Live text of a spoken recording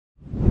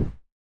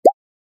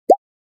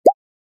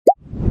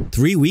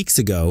3 weeks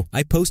ago,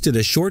 I posted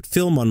a short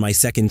film on my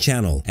second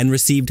channel and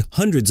received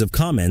hundreds of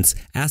comments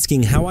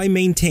asking how I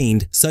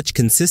maintained such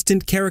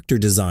consistent character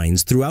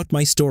designs throughout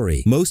my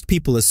story. Most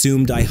people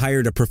assumed I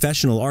hired a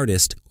professional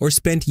artist or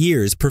spent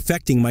years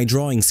perfecting my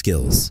drawing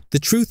skills. The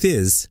truth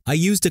is, I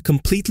used a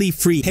completely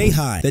free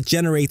AI that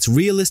generates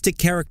realistic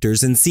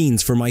characters and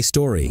scenes for my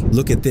story.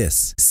 Look at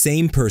this.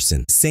 Same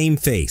person, same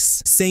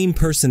face, same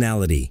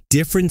personality,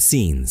 different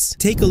scenes.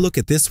 Take a look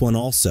at this one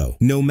also.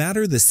 No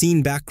matter the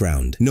scene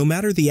background, no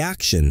matter the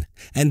action,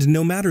 and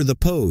no matter the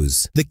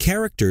pose, the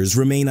characters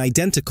remain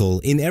identical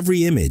in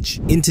every image.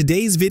 In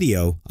today's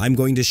video, I'm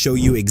going to show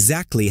you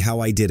exactly how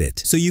I did it,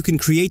 so you can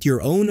create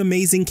your own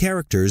amazing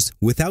characters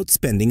without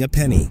spending a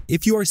penny.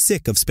 If you are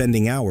sick of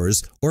spending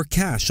hours or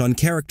cash on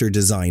character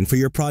design for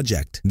your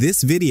project,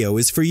 this video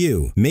is for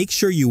you. Make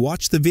sure you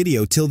watch the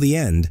video till the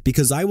end,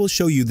 because I will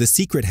show you the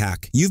secret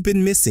hack you've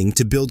been missing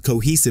to build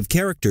cohesive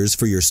characters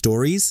for your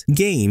stories,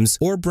 games,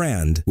 or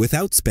brand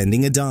without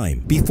spending a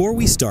dime. Before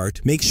we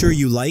start, make sure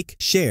you like,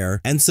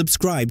 share, and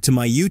subscribe to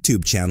my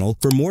YouTube channel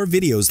for more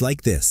videos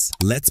like this.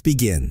 Let's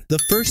begin. The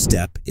first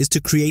step is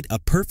to create a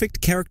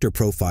perfect character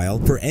profile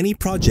for any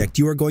project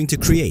you are going to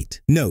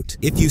create. Note,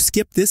 if you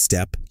skip this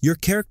step, your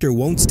character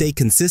won't stay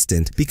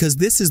consistent because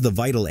this is the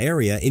vital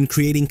area in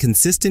creating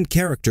consistent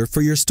character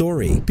for your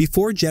story.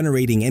 Before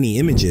generating any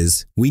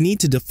images, we need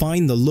to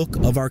define the look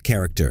of our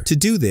character. To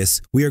do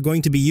this, we are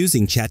going to be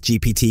using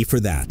ChatGPT for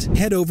that.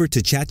 Head over to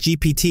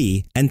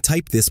ChatGPT and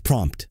type this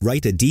prompt.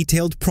 Write a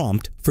detailed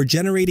prompt for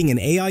generating an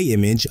AI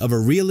image of a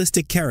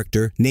realistic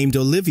character named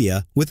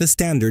Olivia with a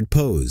standard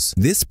pose.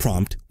 This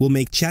prompt will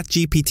make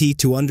ChatGPT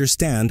to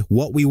understand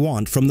what we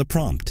want from the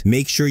prompt.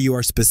 Make sure you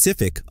are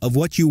specific of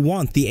what you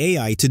want the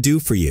AI to do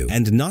for you,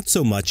 and not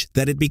so much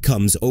that it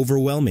becomes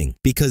overwhelming,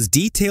 because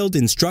detailed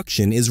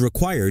instruction is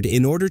required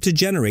in order to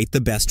generate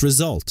the best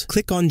result.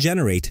 Click on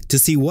Generate to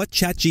see what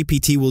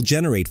ChatGPT will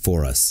generate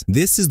for us.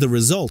 This is the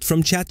result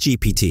from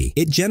ChatGPT.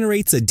 It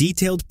generates a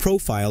detailed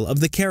profile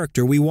of the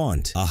character we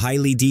want. A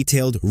highly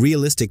detailed,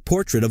 realistic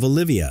portrait of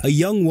Olivia, a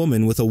young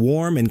woman with a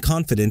warm and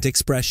confident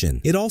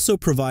expression. It also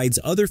provides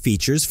other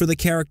features for the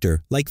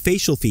character, like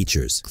facial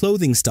features,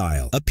 clothing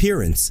style,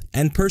 appearance,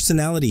 and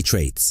personality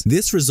traits.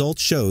 This result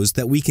shows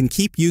that we can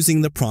keep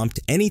using the prompt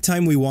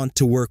anytime we want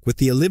to work with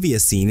the Olivia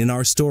scene in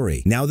our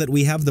story. Now that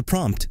we have the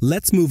prompt,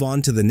 let's move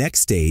on to the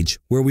next stage,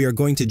 where we are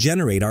going to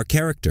generate our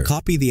character.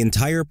 Copy the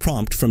entire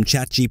prompt from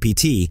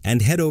ChatGPT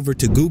and head over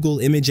to Google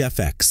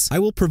ImageFX. I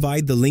will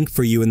provide the link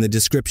for you in the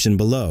description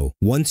below.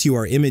 Once you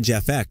are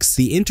ImageFX,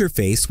 the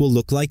interface will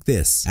look like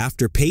this.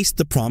 After paste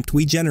the prompt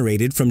we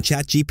generated from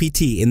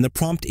ChatGPT in the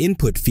prompt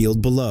input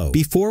field below.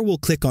 Before we'll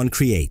click on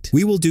Create,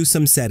 we will do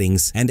some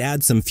settings and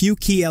add some few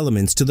key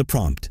elements to the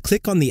prompt.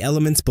 Click on the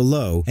elements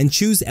below and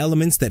choose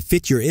elements that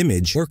fit your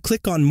image, or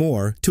click on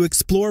More to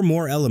explore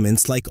more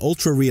elements like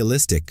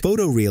ultra-realistic,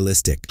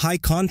 photorealistic, high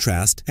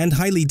contrast, and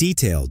highly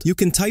detailed. You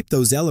can type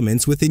those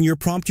elements within your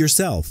prompt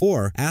yourself,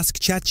 or ask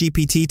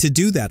ChatGPT to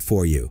do that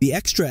for you. The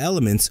extra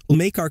elements will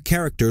make our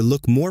character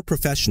look more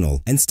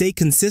professional and stay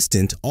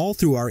consistent all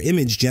through our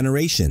image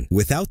generation.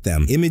 Without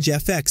them,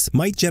 ImageFX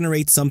might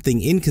generate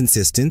something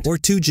inconsistent or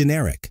too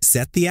generic.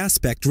 Set the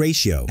aspect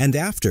ratio, and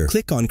after,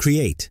 click on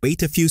Create.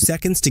 Wait a few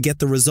seconds to get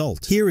the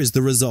result. Here is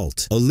the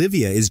result.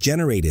 Olivia is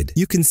generated.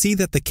 You can see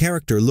that the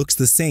character looks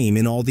the same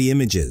in all the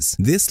images.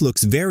 This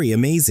looks very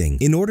amazing.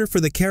 In order for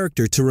the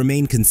character to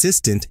remain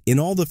consistent in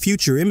all the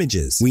future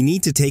images, we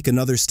need to take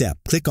another step.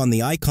 Click on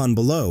the icon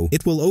below.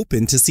 It will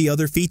open to see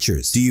other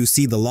features. Do you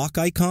see the lock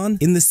icon?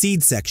 In the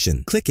seed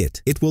section, click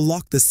it. It will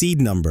lock the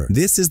seed number.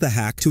 This is the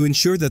hack to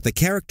ensure that the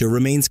character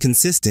remains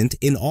consistent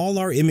in all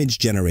our image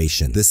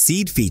generation. The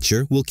seed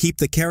feature will keep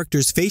the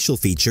character's facial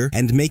feature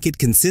and make it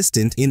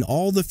consistent in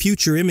all the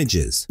future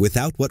images.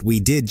 Without what we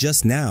did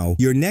just now,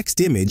 your next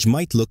image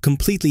might look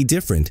completely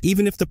different,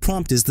 even if the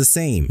prompt is the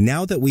same.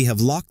 Now that we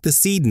have locked the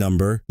seed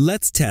number,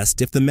 let's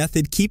test if the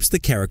method keeps the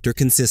character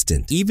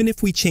consistent, even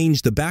if we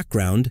change the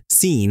background,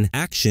 scene,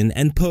 action,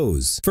 and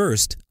pose.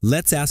 First,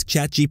 let's ask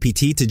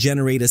ChatGPT to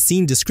generate a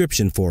scene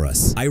description for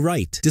us. I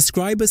write,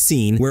 describe a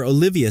scene where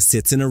Olivia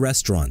sits in a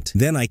restaurant.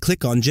 Then I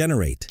click on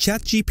Generate.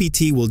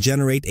 ChatGPT will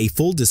generate a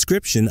full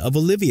description of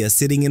Olivia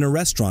sitting in a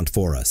restaurant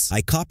for us.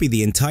 I copy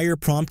the entire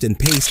prompt and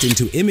paste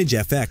into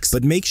ImageFX,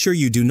 but make sure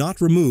you do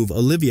not remove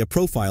Olivia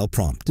profile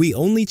prompt. We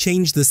only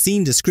change the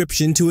scene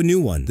description to a new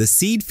one. The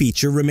seed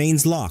feature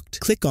remains locked.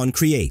 Click on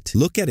Create.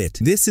 Look at it.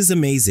 This is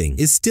amazing.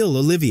 Is still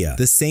Olivia.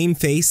 The same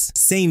face,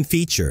 same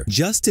feature,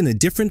 just in a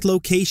different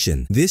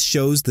location. This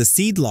shows the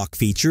seed lock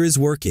feature is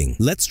working.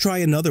 Let's try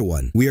another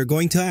one. We are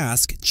going to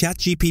ask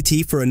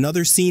ChatGPT for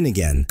another scene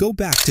again. Go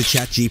back to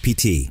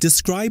ChatGPT.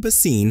 Describe a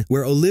scene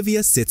where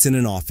Olivia sits in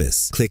an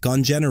office. Click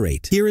on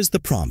Generate. Here is the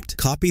prompt.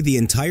 Copy the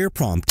entire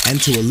prompt and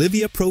to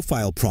Olivia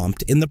profile prompt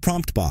prompt in the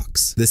prompt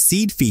box. The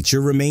seed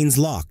feature remains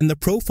locked and the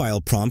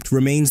profile prompt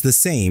remains the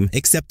same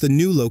except the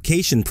new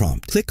location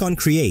prompt. Click on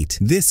Create.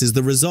 This is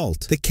the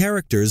result. The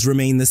characters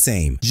remain the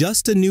same.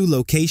 Just a new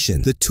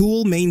location. The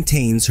tool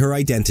maintains her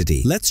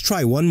identity. Let's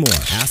try one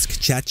more. Ask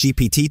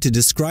ChatGPT to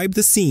describe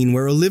the scene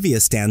where Olivia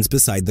stands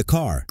beside the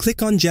car.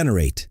 Click on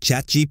Generate.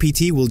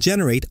 ChatGPT will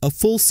generate a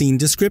full scene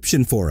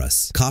description for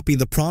us. Copy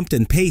the prompt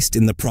and paste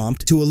in the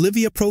prompt to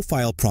Olivia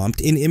profile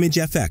prompt in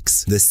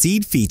ImageFX. The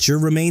seed feature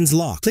remains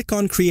locked. Click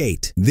on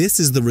Create. This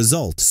is the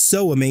result.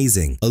 So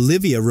amazing.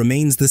 Olivia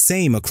remains the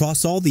same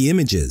across all the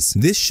images.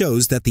 This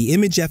shows that the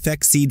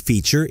ImageFX seed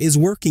feature is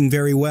working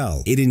very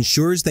well. It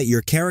ensures that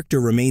your character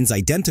remains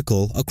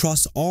identical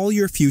across all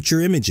your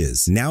future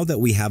images. Now that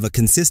we have a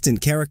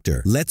consistent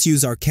character, let's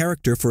use our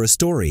character for a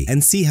story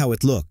and see how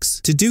it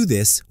looks. To do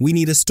this, we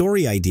need a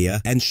story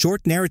idea and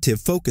short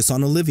narrative focus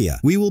on Olivia.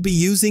 We will be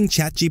using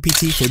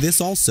ChatGPT for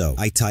this also.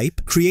 I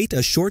type, create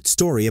a short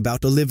story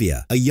about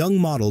Olivia, a young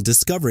model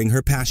discovering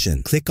her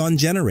passion. Click on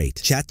Generate.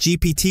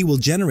 ChatGPT will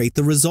generate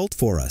the result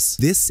for us.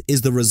 This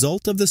is the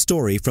result of the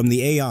story from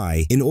the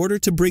AI. In order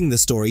to bring the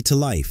story to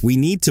life, we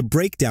need to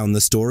break down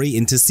the story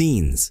into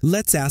scenes.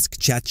 Let's ask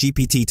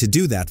ChatGPT to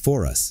do that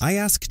for us. I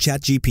ask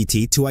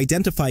ChatGPT to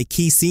identify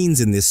key scenes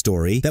in this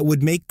story that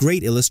would make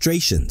great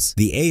illustrations.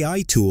 The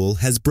AI tool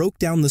has broke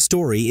down the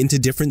story into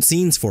different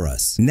scenes for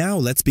us. Now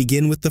let's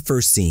begin with the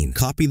first scene.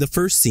 Copy the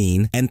first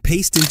scene and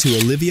paste into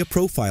Olivia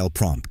profile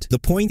prompt. The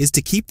point is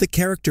to keep the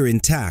character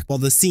intact while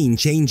the scene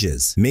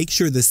changes. Make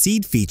sure the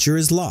seed feature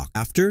is locked.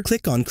 After,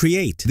 click on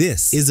Create.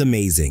 This is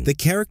amazing. The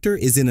character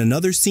is in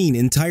another scene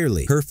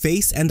entirely. Her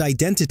face and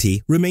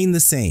identity remain the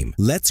same.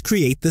 Let's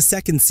create the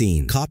second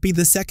scene. Copy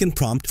the second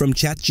prompt from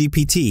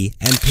ChatGPT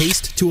and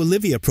paste to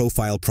Olivia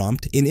profile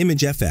prompt in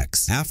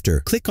ImageFX. After,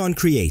 click on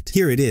Create.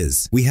 Here it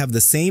is. We have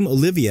the same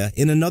Olivia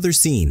in another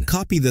scene.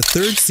 Copy the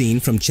third scene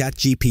from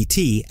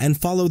ChatGPT and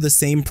follow the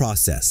same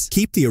process.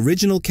 Keep the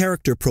original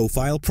character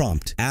profile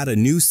prompt. Add a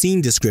new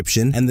scene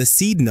description and the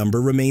seed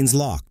number remains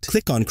locked.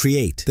 Click on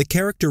Create. The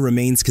character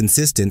remains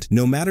consistent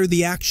no matter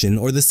the action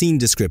or the scene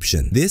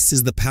description. This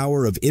is the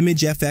power of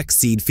ImageFX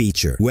seed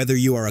feature. Whether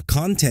you are a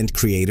content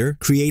creator,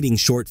 creating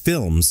short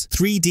films,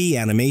 3D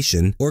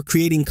animation, or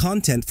creating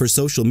content for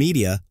social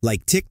media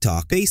like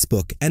TikTok,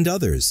 Facebook, and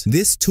others,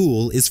 this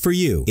tool is for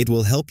you. It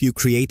will help you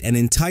create an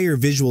entire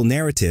visual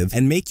narrative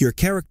and make your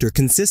character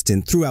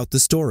consistent throughout the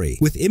story.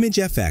 With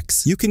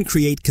ImageFX, you can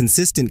create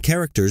consistent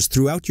characters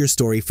throughout your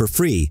story for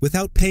free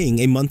without paying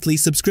a monthly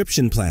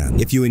subscription plan.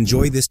 If you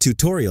enjoy this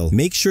tutorial,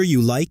 make sure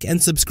you like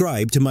and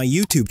subscribe to my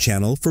YouTube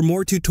channel for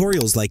more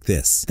tutorials like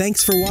this.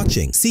 Thanks for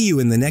watching. See you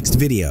in the next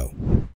video.